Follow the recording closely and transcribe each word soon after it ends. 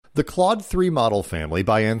The Claude 3 model family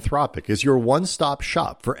by Anthropic is your one-stop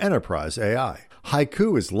shop for enterprise AI.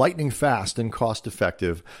 Haiku is lightning fast and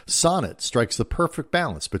cost-effective. Sonnet strikes the perfect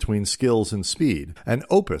balance between skills and speed. And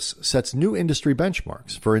Opus sets new industry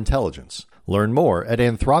benchmarks for intelligence. Learn more at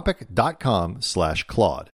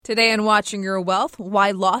anthropic.com/Claude. Today on Watching Your Wealth,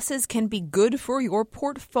 why losses can be good for your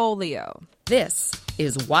portfolio. This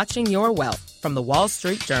is Watching Your Wealth from the Wall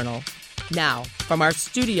Street Journal. Now, from our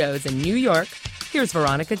studios in New York, here's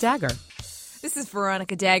Veronica Dagger. This is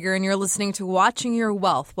Veronica Dagger, and you're listening to Watching Your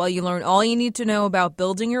Wealth, while you learn all you need to know about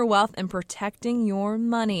building your wealth and protecting your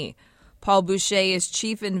money. Paul Bouchey is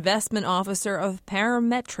Chief Investment Officer of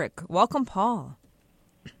Parametric. Welcome, Paul.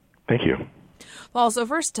 Thank you. Paul, so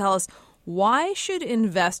first tell us, why should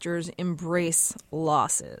investors embrace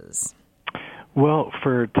losses? Well,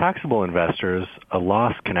 for taxable investors, a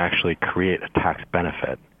loss can actually create a tax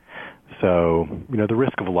benefit. So, the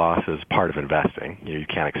risk of a loss is part of investing. You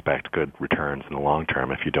can't expect good returns in the long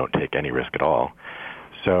term if you don't take any risk at all.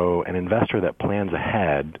 So an investor that plans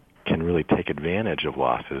ahead can really take advantage of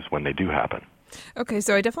losses when they do happen. Okay,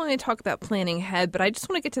 so I definitely want to talk about planning ahead, but I just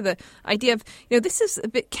want to get to the idea of, this is a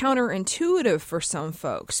bit counterintuitive for some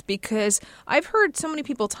folks, because I've heard so many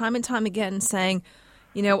people time and time again saying,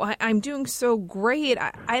 I'm doing so great.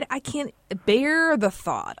 I can't bear the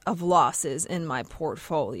thought of losses in my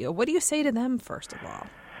portfolio. What do you say to them, first of all?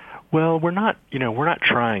 Well, we're not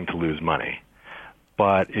trying to lose money.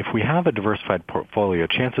 But if we have a diversified portfolio,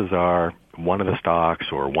 chances are one of the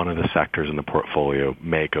stocks or one of the sectors in the portfolio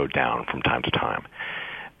may go down from time to time.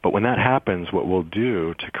 But when that happens, what we'll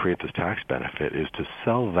do to create this tax benefit is to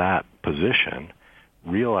sell that position,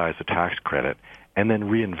 realize the tax credit, and then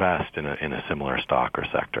reinvest in a similar stock or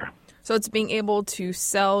sector. So it's being able to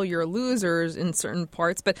sell your losers in certain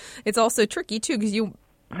parts, but it's also tricky too, because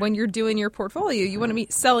when you're doing your portfolio, you want to be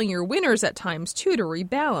selling your winners at times too to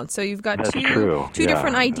rebalance. So you've got two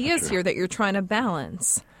different ideas here that you're trying to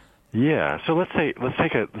balance. Yeah. So let's take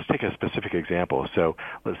a specific example. So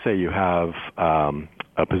let's say you have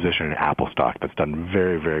a position in Apple stock that's done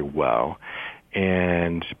very, very well.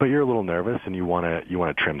 But you're a little nervous and you want to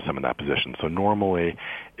trim some of that position. So normally,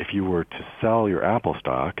 if you were to sell your Apple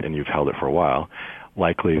stock and you've held it for a while,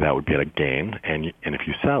 likely that would be at a gain. And if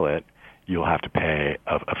you sell it, you'll have to pay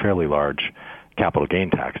a fairly large capital gain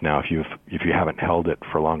tax. Now, if you haven't held it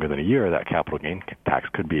for longer than a year, that capital gain tax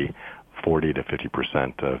could be 40 to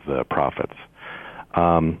 50% of the profits.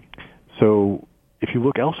 So if you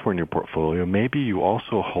look elsewhere in your portfolio, maybe you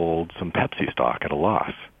also hold some Pepsi stock at a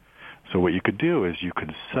loss. So what you could do is you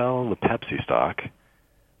could sell the Pepsi stock,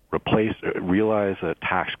 realize a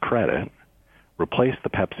tax credit, replace the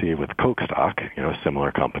Pepsi with Coke stock, a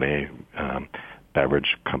similar company,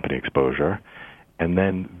 beverage company exposure, and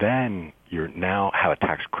then you now have a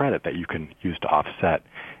tax credit that you can use to offset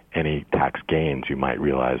any tax gains you might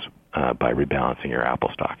realize by rebalancing your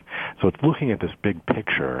Apple stock. So it's looking at this big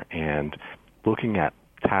picture and looking at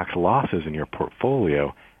tax losses in your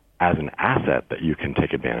portfolio as an asset that you can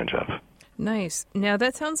take advantage of. Nice. Now,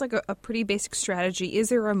 that sounds like a pretty basic strategy. Is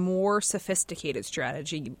there a more sophisticated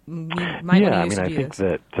strategy you might want to use to do this?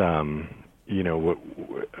 I think that,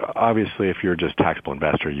 obviously, if you're just a taxable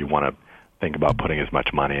investor, you want to think about putting as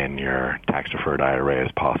much money in your tax-deferred IRA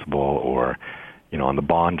as possible, or, on the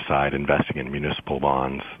bond side, investing in municipal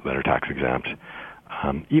bonds that are tax-exempt.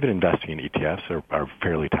 Even investing in ETFs are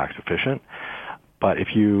fairly tax-efficient. But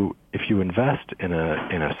if you invest in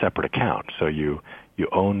a separate account, so you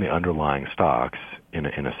own the underlying stocks in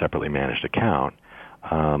a separately managed account,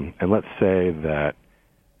 and let's say that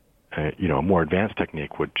a more advanced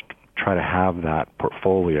technique would try to have that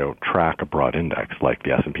portfolio track a broad index like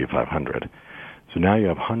the S&P 500. So now you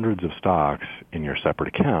have hundreds of stocks in your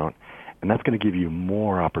separate account, and that's going to give you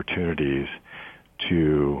more opportunities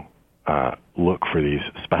to look for these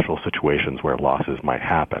special situations where losses might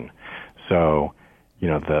happen. So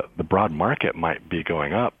the broad market might be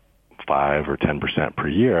going up 5 or 10% per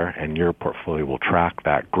year, and your portfolio will track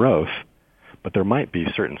that growth. But there might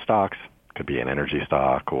be certain stocks, could be an energy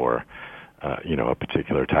stock or a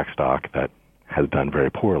particular tech stock that has done very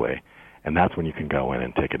poorly, and that's when you can go in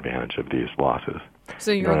and take advantage of these losses.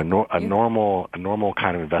 So a normal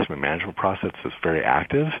kind of investment management process is very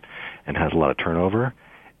active and has a lot of turnover.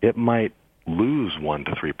 It might lose 1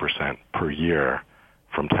 to 3% per year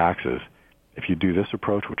from taxes. If you do this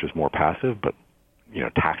approach, which is more passive but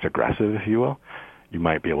tax aggressive, if you will, you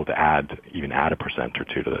might be able to add a percent or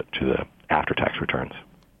two to the after tax returns.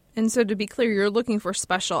 And so, to be clear, you're looking for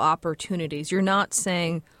special opportunities. You're not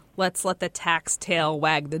saying, let's let the tax tail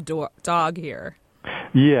wag the dog here.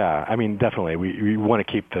 Yeah, definitely. We want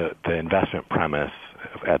to keep the investment premise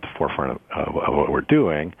at the forefront of what we're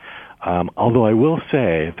doing. Although I will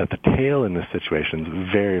say that the tail in this situation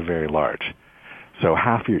is very, very large. So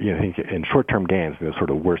half your, I think in short-term gains, in the sort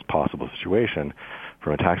of worst possible situation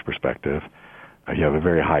from a tax perspective, you have a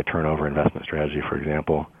very high turnover investment strategy, for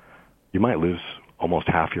example, you might lose almost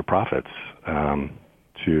half your profits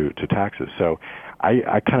to taxes. So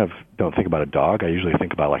I kind of don't think about a dog. I usually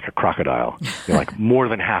think about like a crocodile. Like more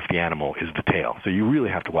than half the animal is the tail. So you really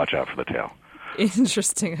have to watch out for the tail.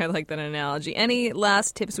 Interesting. I like that analogy. Any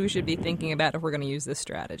last tips we should be thinking about if we're going to use this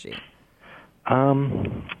strategy?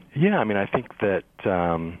 Yeah, I mean, I think that,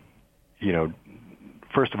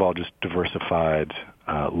 first of all, just diversified,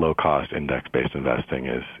 low-cost index-based investing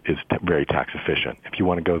is very tax efficient. If you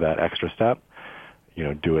want to go that extra step,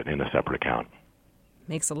 do it in a separate account.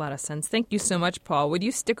 Makes a lot of sense. Thank you so much, Paul. Would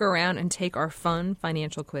you stick around and take our fun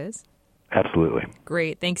financial quiz? Absolutely.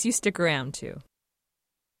 Great. Thanks. You stick around, too.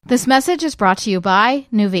 This message is brought to you by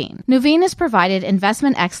Nuveen. Nuveen has provided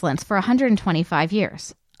investment excellence for 125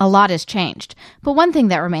 years. A lot has changed, but one thing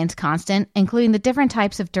that remains constant, including the different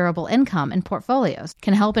types of durable income and portfolios,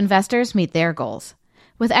 can help investors meet their goals.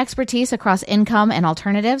 With expertise across income and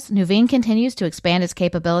alternatives, Nuveen continues to expand its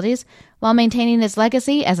capabilities while maintaining its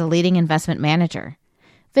legacy as a leading investment manager.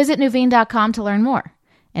 Visit Nuveen.com to learn more.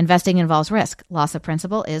 Investing involves risk. Loss of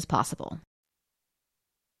principal is possible.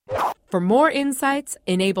 For more insights,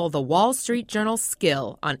 enable the Wall Street Journal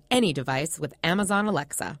skill on any device with Amazon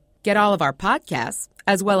Alexa. Get all of our podcasts,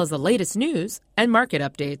 as well as the latest news and market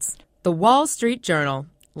updates. The Wall Street Journal.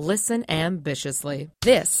 Listen ambitiously.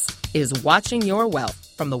 This is Watching Your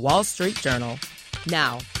Wealth from the Wall Street Journal.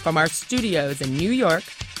 Now, from our studios in New York,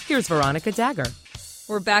 here's Veronica Dagger.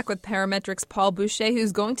 We're back with Parametric's Paul Bouchey,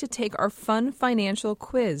 who's going to take our fun financial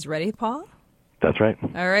quiz. Ready, Paul? That's right.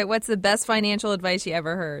 All right. What's the best financial advice you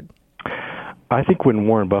ever heard? I think when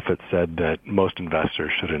Warren Buffett said that most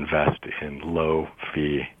investors should invest in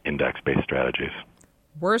low-fee index-based strategies.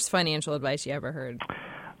 Worst financial advice you ever heard?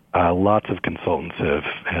 Lots of consultants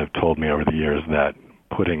have told me over the years that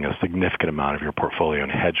putting a significant amount of your portfolio in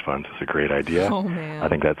hedge funds is a great idea. Oh, man. I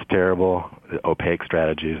think that's terrible. Opaque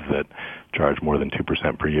strategies that charge more than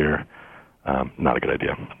 2% per year, not a good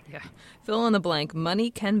idea. Yeah. Fill in the blank.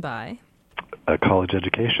 Money can buy. A college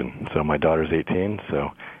education. So my daughter's 18,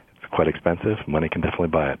 so it's quite expensive. Money can definitely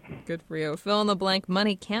buy it. Good for you. Fill in the blank.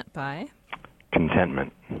 Money can't buy.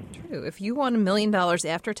 Contentment. True. If you won $1 million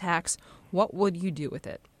after tax, what would you do with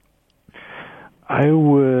it? I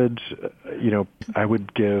would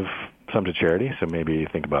give some to charity, so maybe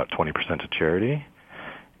think about 20% to charity,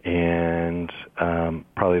 and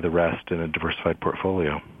probably the rest in a diversified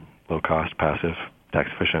portfolio, low cost, passive, tax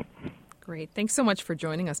efficient. Great. Thanks so much for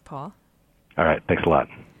joining us, Paul. All right. Thanks a lot.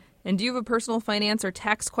 And do you have a personal finance or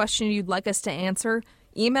tax question you'd like us to answer?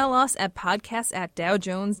 Email us at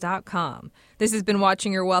podcast@dowjones.com. This has been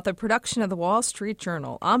Watching Your Wealth, a production of the Wall Street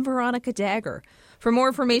Journal. I'm Veronica Dagger. For more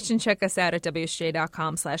information, check us out at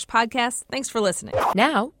wsj.com/podcast. Thanks for listening.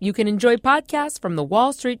 Now you can enjoy podcasts from the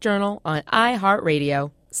Wall Street Journal on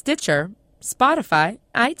iHeartRadio, Stitcher, Spotify,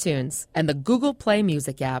 iTunes, and the Google Play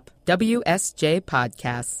Music app. WSJ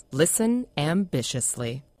Podcasts. Listen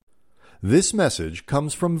ambitiously. This message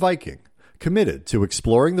comes from Viking, committed to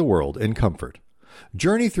exploring the world in comfort.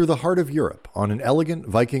 Journey through the heart of Europe on an elegant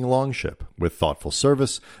Viking longship with thoughtful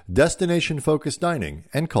service, destination-focused dining,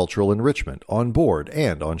 and cultural enrichment on board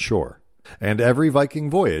and on shore. And every Viking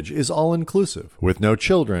voyage is all-inclusive with no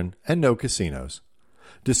children and no casinos.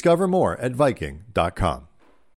 Discover more at Viking.com.